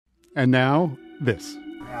And now, this.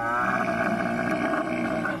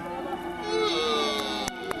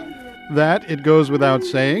 That, it goes without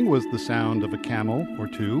saying, was the sound of a camel or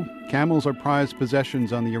two. Camels are prized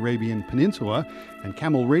possessions on the Arabian Peninsula, and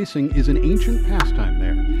camel racing is an ancient pastime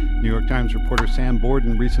there. New York Times reporter Sam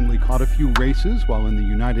Borden recently caught a few races while in the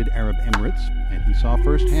United Arab Emirates, and he saw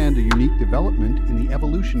firsthand a unique development in the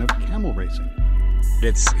evolution of camel racing.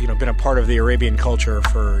 It's been a part of the Arabian culture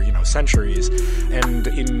for centuries, and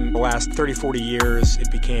in the last 30, 40 years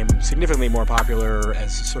it became significantly more popular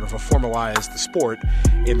as sort of a formalized sport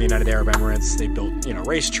in the United Arab Emirates. They built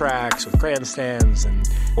racetracks with grandstands and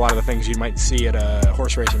a lot of the things you might see at a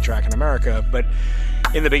horse racing track in America. But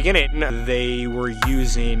in the beginning, they were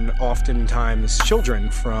using oftentimes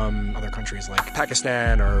children from other countries like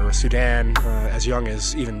Pakistan or Sudan, as young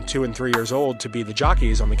as even 2 and 3 years old, to be the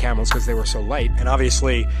jockeys on the camels because they were so light. And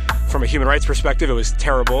obviously, from a human rights perspective, it was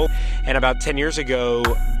terrible. And about 10 years ago,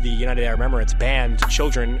 the United Arab Emirates banned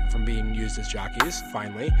children from being used as jockeys,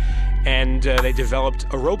 finally. And they developed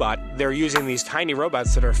a robot. They're using these tiny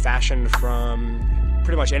robots that are fashioned from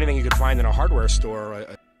pretty much anything you could find in a hardware store.